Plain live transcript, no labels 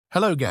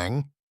Hello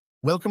gang,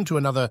 welcome to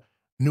another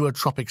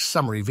nootropic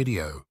summary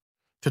video.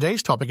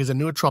 Today's topic is a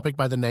nootropic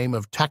by the name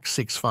of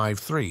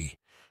TAK-653.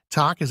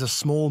 TAK is a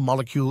small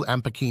molecule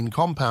ampakine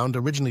compound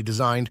originally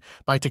designed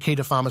by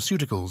Takeda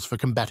Pharmaceuticals for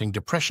combating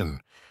depression.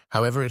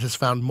 However, it has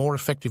found more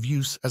effective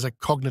use as a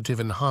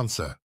cognitive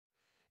enhancer.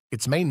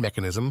 Its main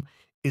mechanism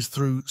is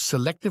through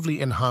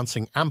selectively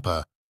enhancing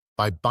AMPA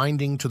by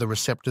binding to the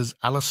receptor's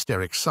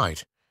allosteric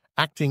site,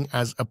 acting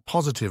as a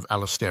positive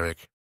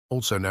allosteric,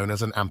 also known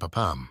as an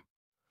ampapam.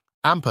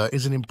 AMPA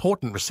is an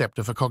important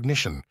receptor for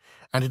cognition,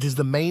 and it is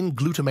the main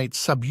glutamate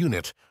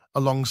subunit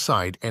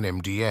alongside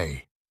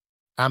NMDA.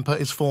 AMPA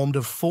is formed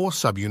of 4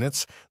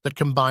 subunits that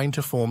combine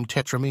to form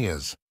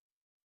tetramers.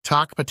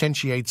 TAK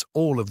potentiates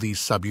all of these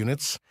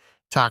subunits.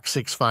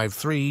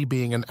 TAK-653,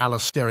 being an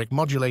allosteric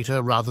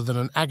modulator rather than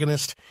an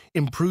agonist,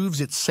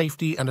 improves its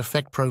safety and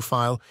effect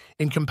profile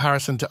in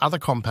comparison to other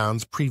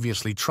compounds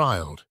previously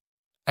trialed.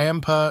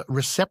 AMPA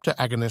receptor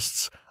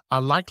agonists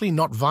are likely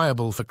not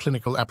viable for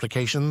clinical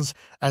applications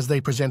as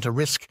they present a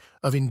risk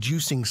of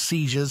inducing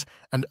seizures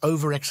and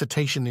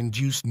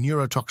overexcitation-induced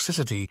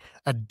neurotoxicity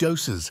at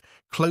doses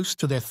close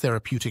to their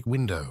therapeutic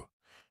window.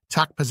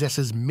 TAK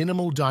possesses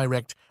minimal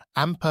direct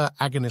AMPA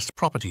agonist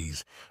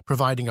properties,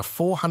 providing a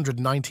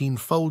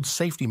 419-fold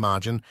safety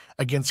margin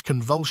against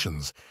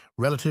convulsions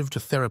relative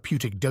to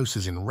therapeutic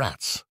doses in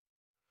rats.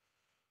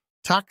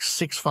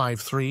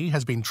 TAK-653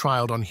 has been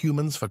trialed on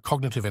humans for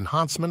cognitive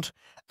enhancement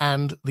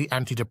and the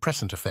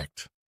antidepressant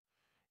effect.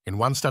 In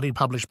one study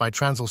published by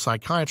Transl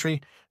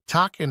Psychiatry,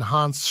 TAK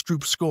enhanced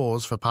Stroop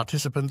scores for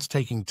participants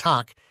taking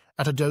TAK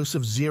at a dose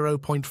of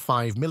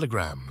 0.5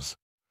 milligrams.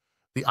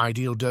 The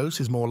ideal dose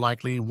is more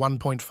likely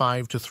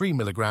 1.5 to 3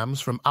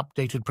 milligrams from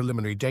updated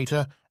preliminary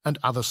data and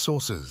other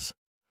sources.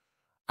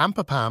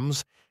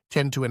 Ampapams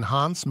tend to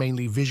enhance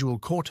mainly visual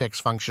cortex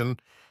function.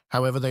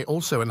 However, they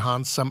also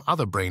enhance some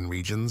other brain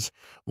regions,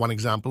 one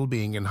example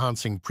being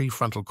enhancing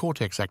prefrontal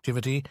cortex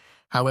activity.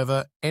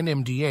 However,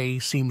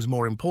 NMDA seems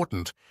more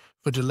important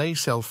for delay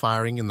cell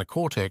firing in the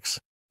cortex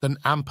than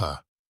AMPA.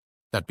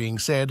 That being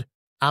said,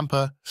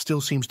 AMPA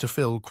still seems to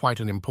fill quite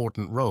an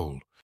important role.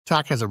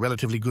 TAK has a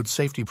relatively good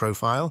safety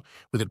profile,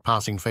 with it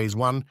passing Phase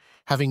 1,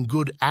 having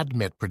good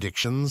ADMET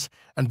predictions,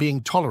 and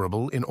being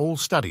tolerable in all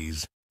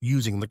studies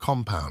using the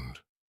compound.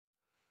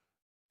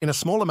 In a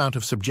small amount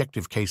of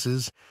subjective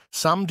cases,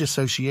 some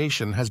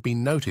dissociation has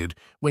been noted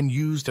when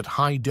used at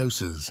high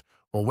doses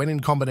or when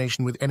in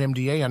combination with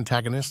NMDA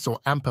antagonists or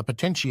AMPA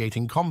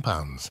potentiating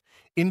compounds.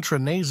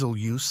 Intranasal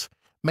use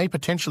may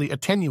potentially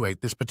attenuate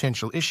this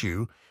potential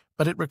issue,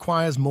 but it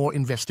requires more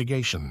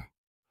investigation.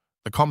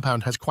 The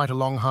compound has quite a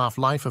long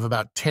half-life of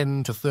about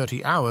 10 to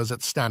 30 hours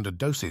at standard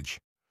dosage.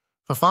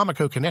 For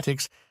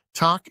pharmacokinetics,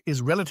 TAK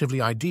is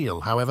relatively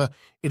ideal. However,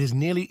 it is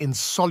nearly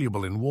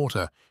insoluble in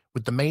water,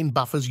 with the main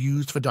buffers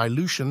used for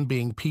dilution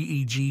being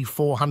PEG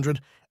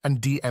 400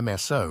 and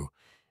DMSO.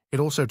 It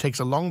also takes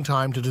a long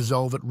time to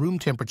dissolve at room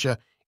temperature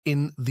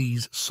in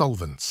these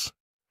solvents.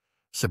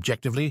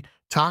 Subjectively,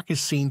 TAK is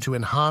seen to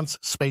enhance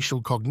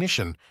spatial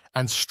cognition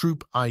and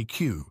Stroop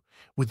IQ,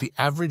 with the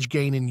average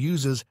gain in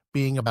users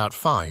being about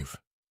 5.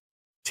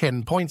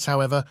 10 points,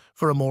 however,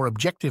 for a more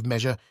objective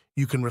measure,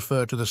 you can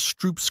refer to the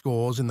Stroop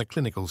scores in the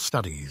clinical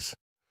studies.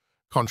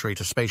 Contrary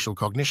to spatial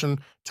cognition,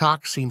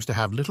 TAK seems to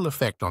have little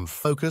effect on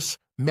focus,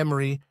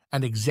 memory,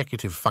 and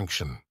executive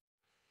function.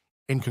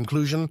 In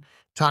conclusion,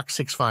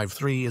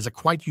 TAK-653 is a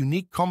quite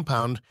unique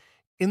compound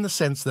in the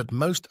sense that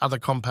most other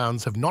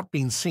compounds have not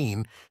been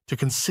seen to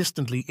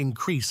consistently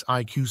increase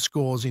IQ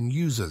scores in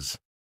users.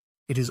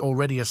 It is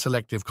already a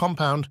selective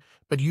compound,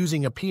 but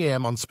using a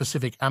PM on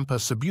specific AMPA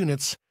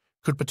subunits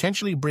could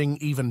potentially bring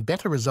even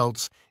better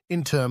results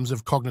in terms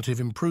of cognitive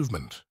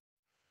improvement.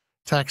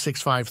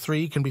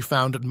 TAK-653 can be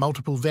found at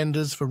multiple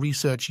vendors for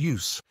research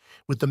use,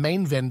 with the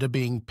main vendor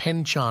being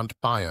Penchant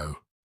Bio.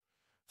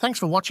 Thanks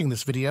for watching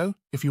this video.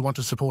 If you want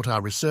to support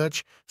our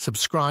research,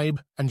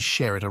 subscribe and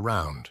share it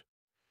around.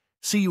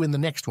 See you in the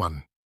next one.